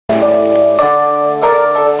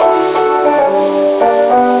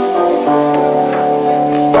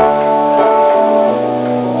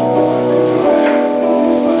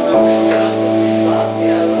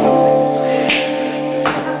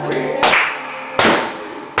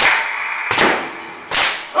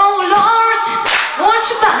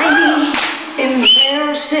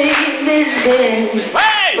Mercedes-Benz.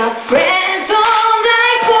 My friends all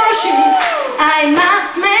die Porsches. I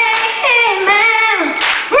must make amen.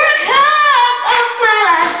 Work hard of my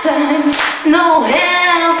lifetime. No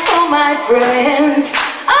help for my friends.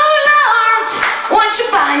 Oh Lord, won't you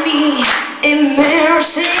buy me a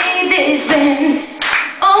Mercedes-Benz?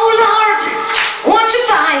 Oh Lord, won't you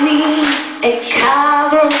buy me a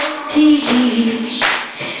color TV?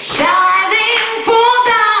 Darling,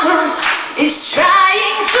 $4 is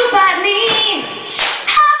trying to buy me.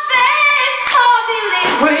 Have it for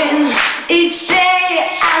delivering each day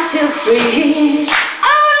until free.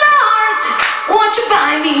 Oh Lord, won't you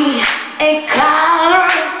buy me a color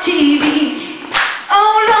TV?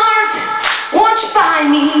 Oh Lord, won't you buy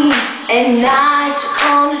me a night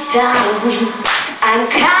on the town? I'm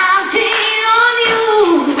counting on you.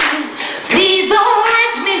 Please don't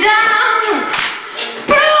let me down.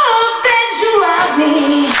 Prove that you love me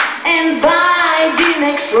and buy the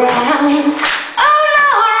next round. Oh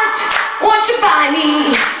Lord, won't you buy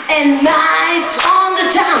me a night on the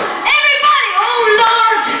town? Everybody, oh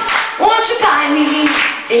Lord, won't you buy me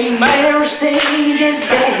a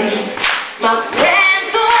Mercedes-Benz? My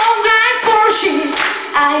friends all drive Porsches.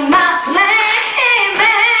 I must make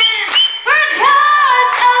amen. Work hard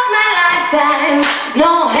of my lifetime.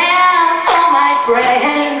 No help for my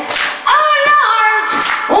friends. Oh Lord,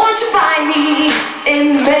 won't you buy me a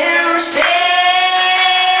Mercedes?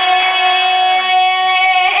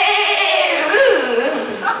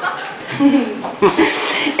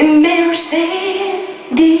 A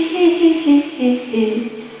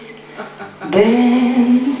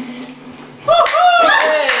Mercedes-Benz.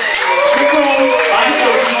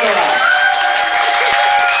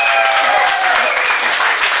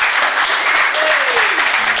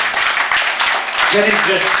 Janis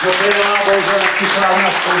Joplinová bohužel nepřišla u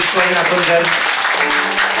nás na koncert.